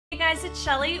guys, it's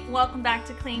Shelly. Welcome back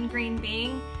to Clean Green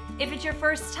Being. If it's your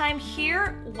first time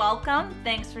here, welcome.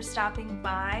 Thanks for stopping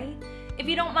by. If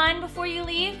you don't mind, before you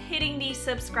leave, hitting the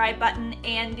subscribe button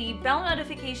and the bell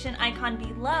notification icon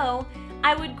below,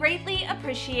 I would greatly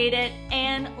appreciate it.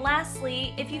 And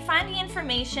lastly, if you find the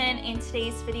information in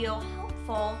today's video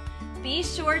helpful, be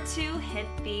sure to hit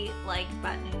the like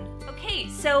button. Okay,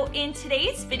 so in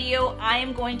today's video, I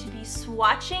am going to be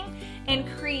swatching and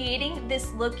creating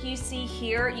this look you see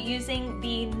here using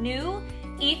the new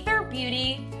Aether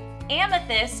Beauty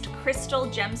Amethyst Crystal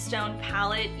Gemstone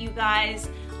Palette. You guys,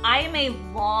 I am a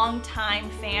long-time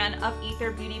fan of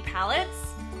Aether Beauty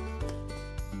palettes.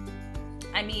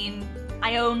 I mean,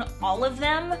 I own all of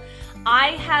them. I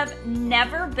have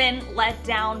never been let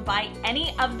down by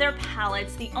any of their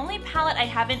palettes. The only palette I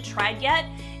haven't tried yet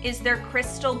is their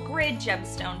Crystal Grid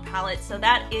Gemstone Palette, so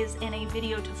that is in a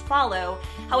video to follow.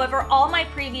 However, all my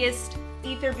previous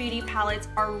Aether Beauty palettes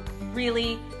are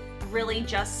really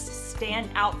just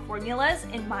standout formulas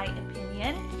in my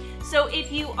opinion. So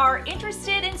if you are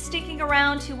interested in sticking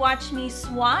around to watch me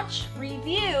swatch,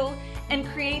 review, and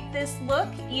create this look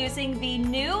using the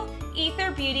new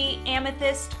Aether Beauty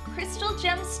Amethyst Crystal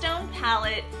Gemstone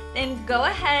Palette, then go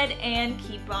ahead and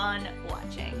keep on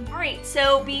watching. All right,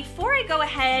 so before I go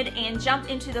ahead and jump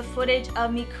into the footage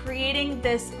of me creating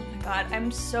this, oh my God,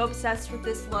 I'm so obsessed with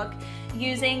this look,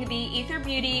 using the Aether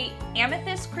Beauty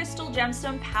Amethyst Crystal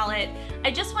Gemstone Palette,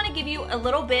 I just want to give you a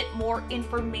little bit more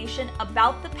information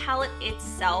about the palette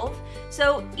itself.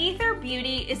 So Aether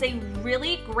Beauty is a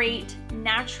really great,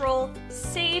 natural,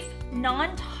 safe,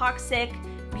 non-toxic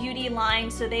beauty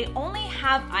line. So they only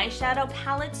have eyeshadow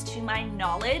palettes to my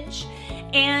knowledge,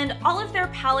 and all of their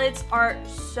palettes are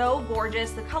so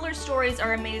gorgeous. The color stories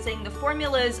are amazing. The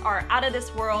formulas are out of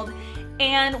this world.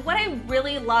 And what I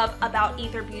really love about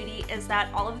Aether Beauty is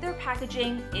that all of their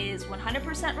packaging is 100%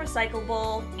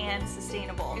 recyclable and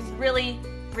sustainable. I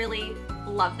really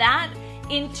love that.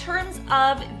 In terms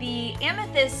of the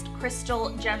Amethyst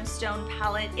Crystal Gemstone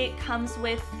Palette, it comes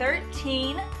with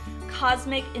 13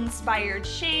 cosmic inspired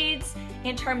shades.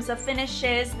 In terms of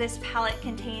finishes, this palette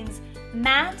contains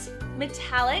matte,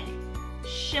 metallic,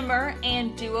 shimmer,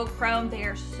 and duochrome. They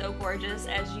are so gorgeous,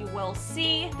 as you will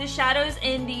see. The shadows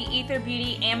in the Aether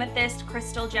Beauty Amethyst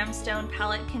Crystal Gemstone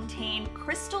Palette contain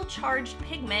crystal charged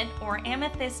pigment or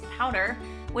amethyst powder,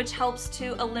 which helps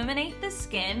to illuminate the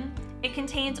skin. It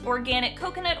contains organic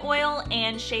coconut oil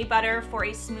and shea butter for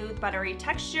a smooth, buttery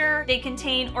texture. They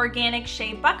contain organic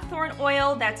shea buckthorn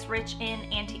oil that's rich in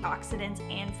antioxidants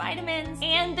and vitamins.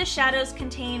 And the shadows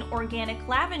contain organic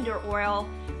lavender oil,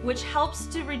 which helps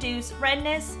to reduce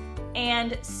redness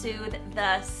and soothe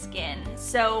the skin.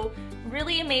 So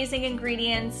really amazing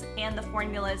ingredients, and the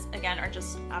formulas again are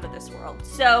just out of this world.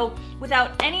 So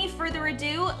without any further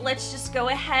ado, let's just go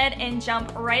ahead and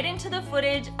jump right into the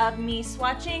footage of me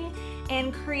swatching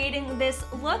and creating this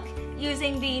look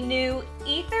using the new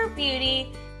Aether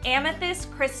Beauty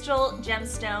Amethyst Crystal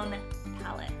Gemstone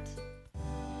Palette.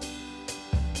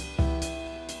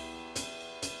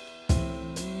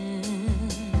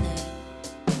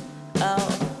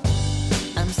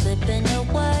 Oh, I'm slipping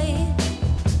away,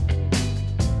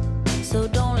 so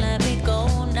don't let me go,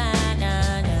 nah,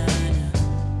 nah, nah, nah.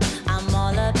 I'm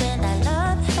all up in that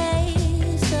love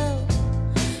haze, so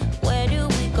where do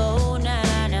we go,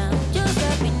 nah, nah? Just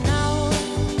let me know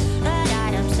that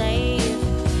I am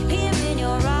safe here in your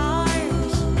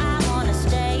arms. I wanna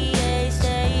stay.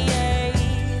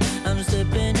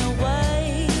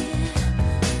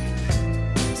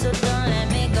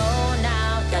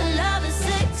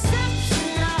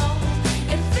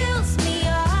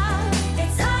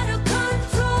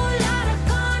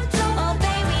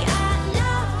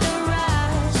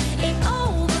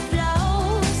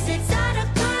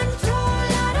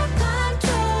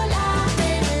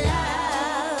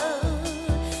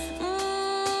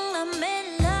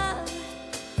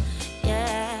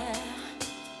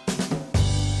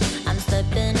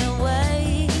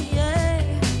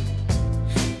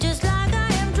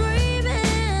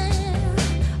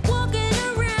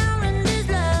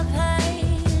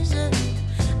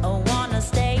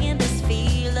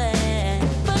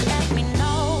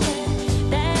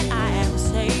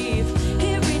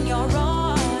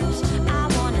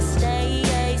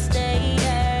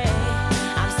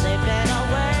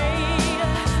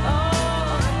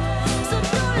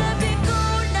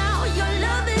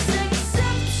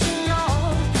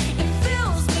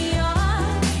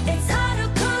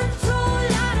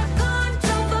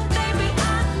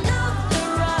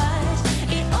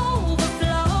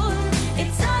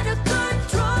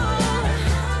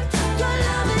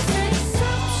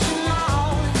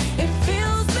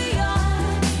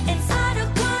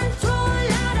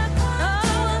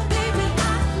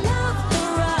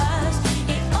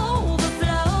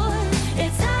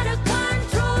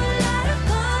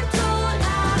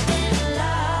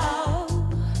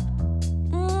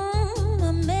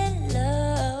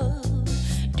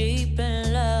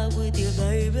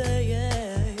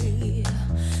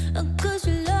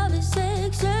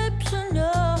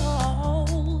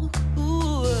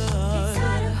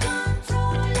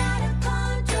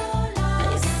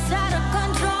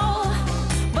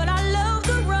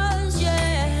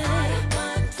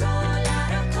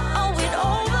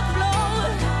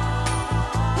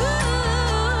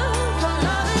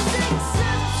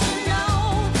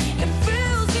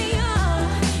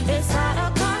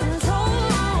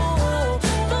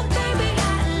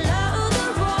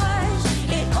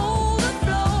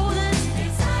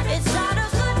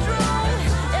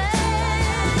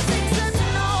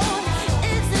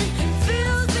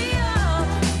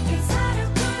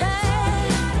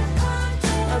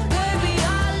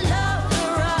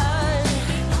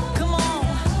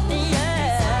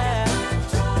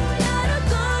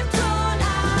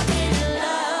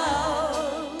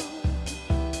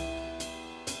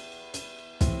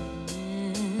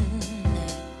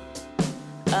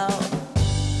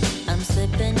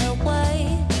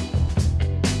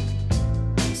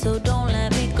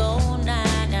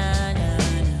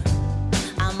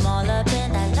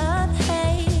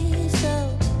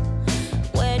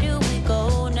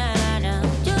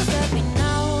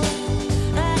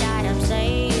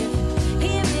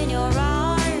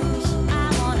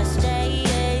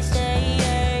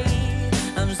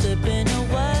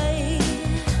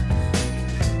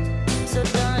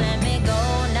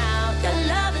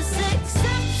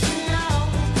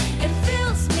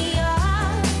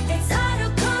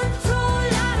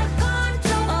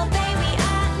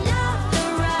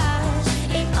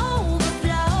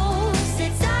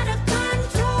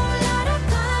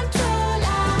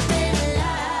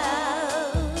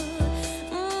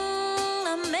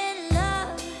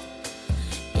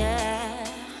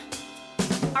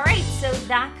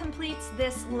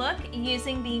 this look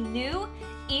using the new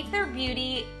Aether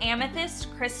Beauty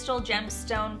Amethyst Crystal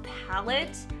Gemstone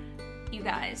Palette. You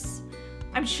guys,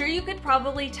 I'm sure you could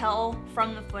probably tell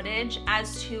from the footage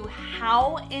as to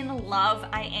how in love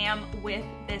I am with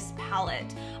this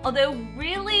palette. Although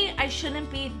really I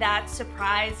shouldn't be that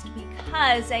surprised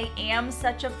because I am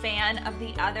such a fan of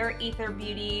the other Aether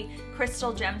Beauty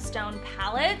Crystal Gemstone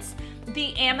palettes.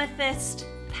 The Amethyst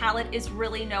palette is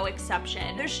really no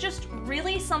exception. There's just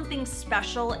really something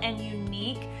special and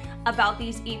unique about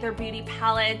these Aether Beauty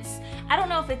palettes. I don't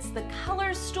know if it's the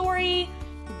color story,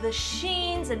 the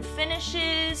sheens and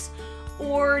finishes,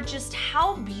 or just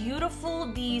how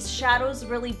beautiful these shadows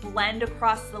really blend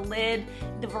across the lid,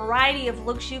 the variety of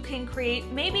looks you can create.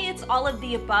 Maybe it's all of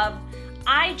the above.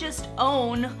 I just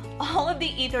own all of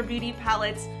the Aether Beauty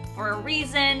palettes for a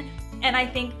reason, and I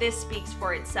think this speaks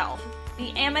for itself.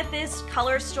 The amethyst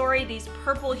color story, these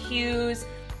purple hues,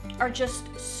 are just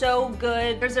so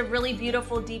good. There's a really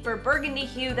beautiful deeper burgundy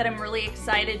hue that I'm really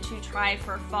excited to try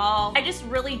for fall. I just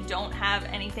really don't have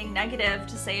anything negative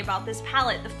to say about this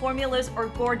palette. The formulas are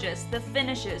gorgeous. The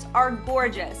finishes are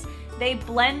gorgeous. They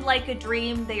blend like a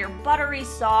dream. They are buttery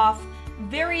soft,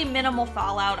 very minimal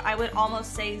fallout. I would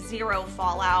almost say zero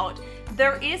fallout.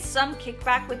 There is some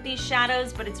kickback with these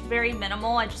shadows, but it's very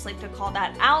minimal. I just like to call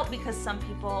that out because some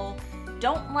people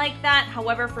don't like that.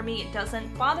 However, for me, it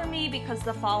doesn't bother me because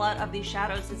the fallout of these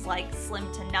shadows is like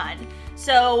slim to none.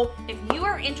 So if you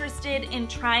are interested in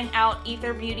trying out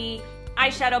Aether Beauty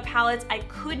eyeshadow palettes, I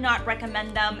could not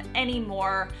recommend them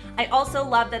anymore. I also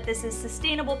love that this is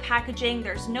sustainable packaging.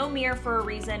 There's no mirror for a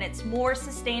reason. It's more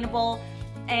sustainable,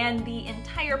 and the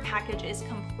entire package is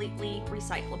completely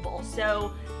recyclable.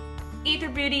 So Aether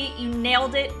Beauty, you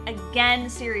nailed it again,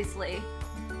 seriously.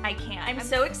 I can't. I'm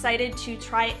so excited to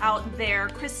try out their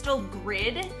Crystal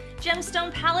Grid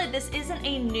Gemstone Palette. This isn't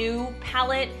a new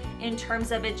palette in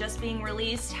terms of it just being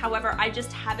released. However, I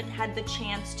just haven't had the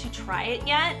chance to try it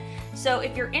yet. So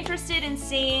if you're interested in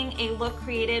seeing a look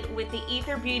created with the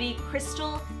Aether Beauty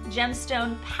Crystal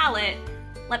Gemstone Palette,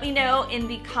 let me know in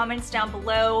the comments down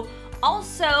below.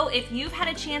 Also, if you've had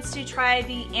a chance to try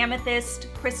the Amethyst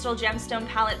Crystal Gemstone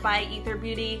Palette by Aether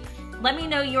Beauty, let me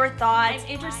know your thoughts. I'm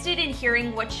interested in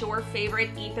hearing what your favorite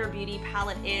Aether Beauty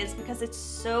palette is because it's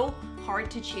so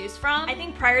hard to choose from. I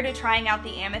think prior to trying out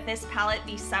the Amethyst palette,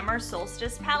 the Summer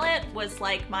Solstice palette was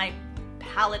like my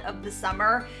palette of the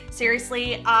summer.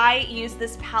 Seriously, I use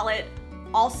this palette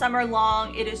all summer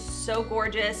long. It is so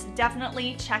gorgeous.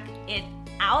 Definitely check it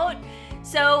out.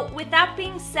 So with that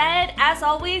being said, as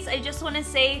always, I just want to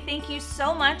say thank you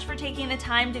so much for taking the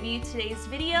time to view today's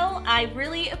video. I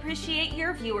really appreciate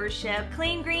your viewership.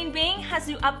 Clean Green Being has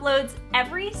new uploads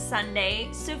every Sunday,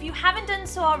 so if you haven't done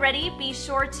so already, be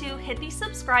sure to hit the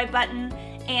subscribe button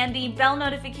and the bell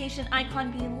notification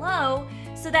icon below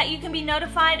so that you can be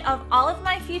notified of all of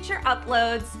my future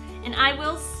uploads, and I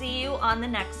will see you on the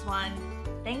next one.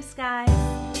 Thanks,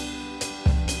 guys.